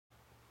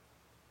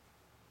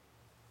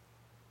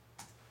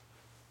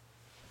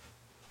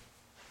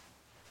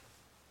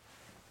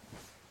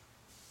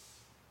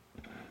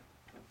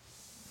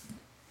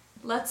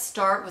Let's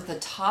start with the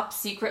top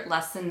secret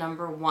lesson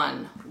number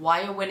 1,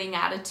 why a winning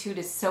attitude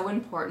is so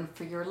important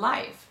for your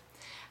life.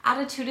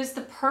 Attitude is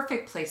the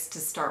perfect place to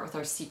start with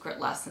our secret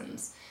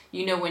lessons.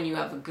 You know when you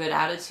have a good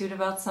attitude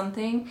about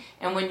something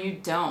and when you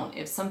don't.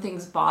 If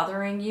something's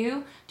bothering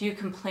you, do you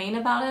complain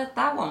about it?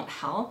 That won't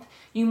help.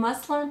 You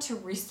must learn to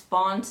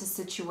respond to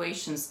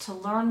situations, to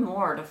learn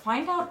more, to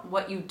find out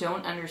what you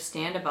don't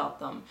understand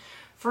about them.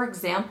 For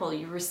example,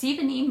 you receive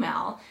an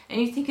email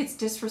and you think it's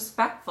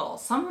disrespectful.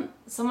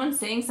 Someone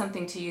saying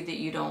something to you that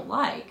you don't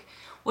like.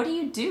 What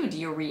do? Do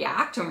you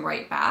react and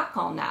write back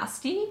all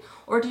nasty?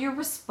 Or do you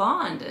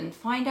respond and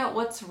find out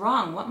what's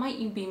wrong? What might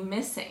you be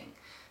missing?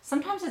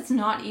 Sometimes it's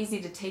not easy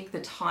to take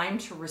the time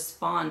to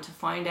respond, to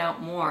find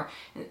out more,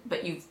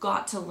 but you've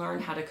got to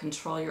learn how to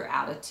control your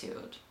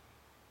attitude.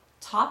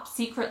 Top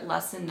secret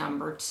lesson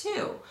number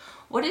 2.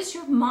 What is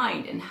your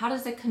mind and how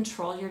does it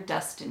control your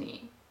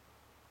destiny?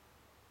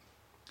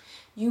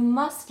 You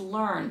must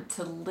learn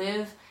to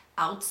live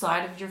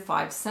outside of your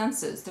 5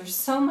 senses. There's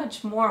so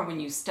much more when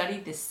you study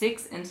the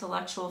 6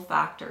 intellectual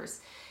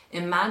factors: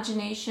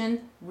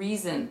 imagination,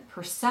 reason,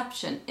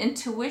 perception,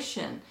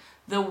 intuition,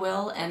 the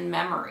will, and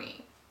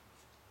memory.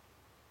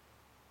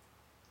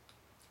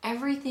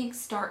 Everything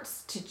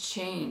starts to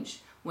change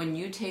when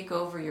you take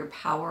over your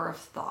power of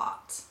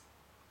thought.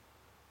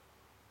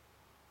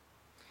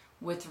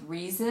 With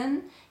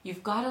reason,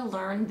 you've got to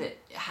learn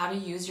how to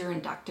use your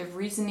inductive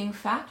reasoning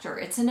factor.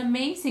 It's an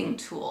amazing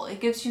tool. It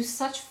gives you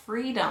such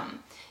freedom.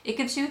 It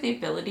gives you the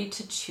ability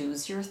to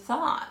choose your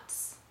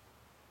thoughts.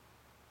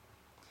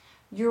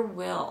 Your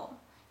will.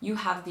 You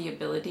have the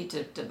ability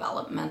to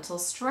develop mental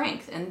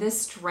strength, and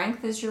this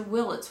strength is your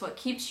will. It's what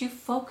keeps you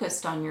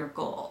focused on your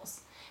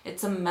goals.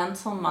 It's a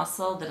mental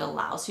muscle that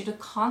allows you to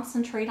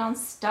concentrate on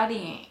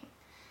studying.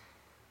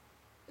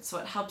 It's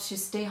what helps you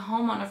stay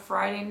home on a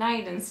Friday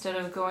night instead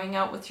of going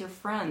out with your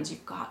friends.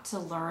 You've got to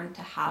learn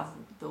to have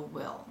the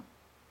will.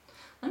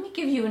 Let me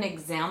give you an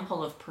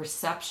example of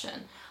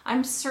perception.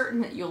 I'm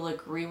certain that you'll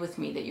agree with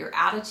me that your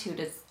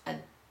attitude is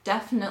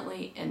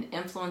definitely an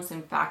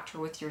influencing factor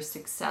with your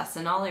success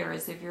in all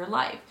areas of your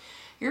life.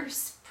 Your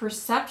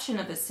perception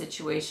of a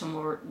situation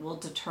will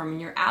determine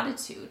your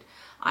attitude.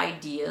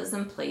 Ideas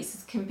and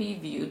places can be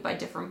viewed by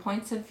different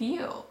points of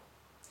view.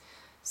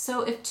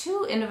 So if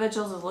 2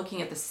 individuals are looking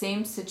at the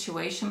same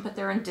situation but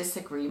they're in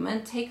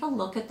disagreement, take a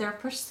look at their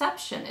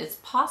perception. It's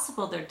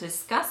possible they're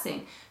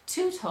discussing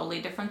 2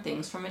 totally different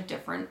things from a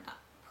different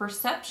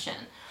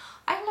perception.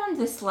 I learned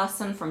this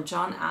lesson from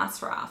John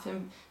Asraf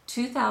in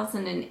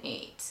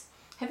 2008.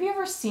 Have you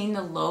ever seen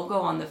the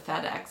logo on the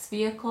FedEx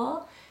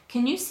vehicle?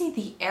 Can you see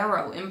the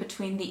arrow in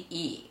between the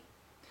E?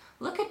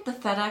 Look at the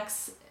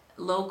FedEx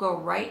logo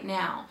right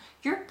now.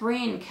 Your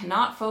brain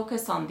cannot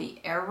focus on the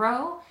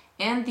arrow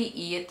and the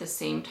E at the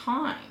same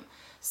time.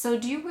 So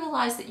do you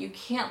realize that you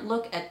can't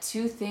look at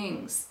 2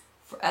 things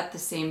at the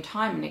same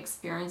time and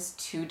experience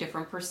 2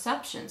 different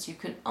perceptions? You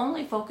can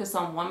only focus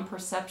on one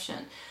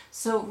perception.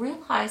 So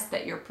realize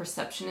that your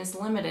perception is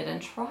limited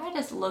and try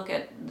to look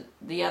at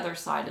the other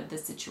side of the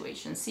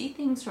situation. See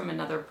things from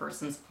another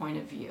person's point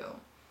of view.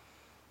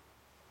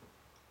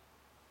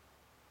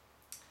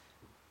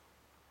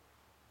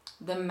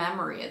 The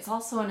memory, it's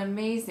also an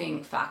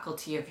amazing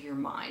faculty of your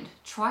mind.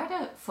 Try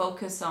to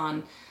focus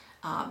on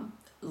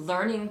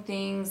learning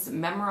things,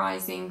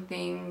 memorizing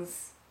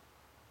things.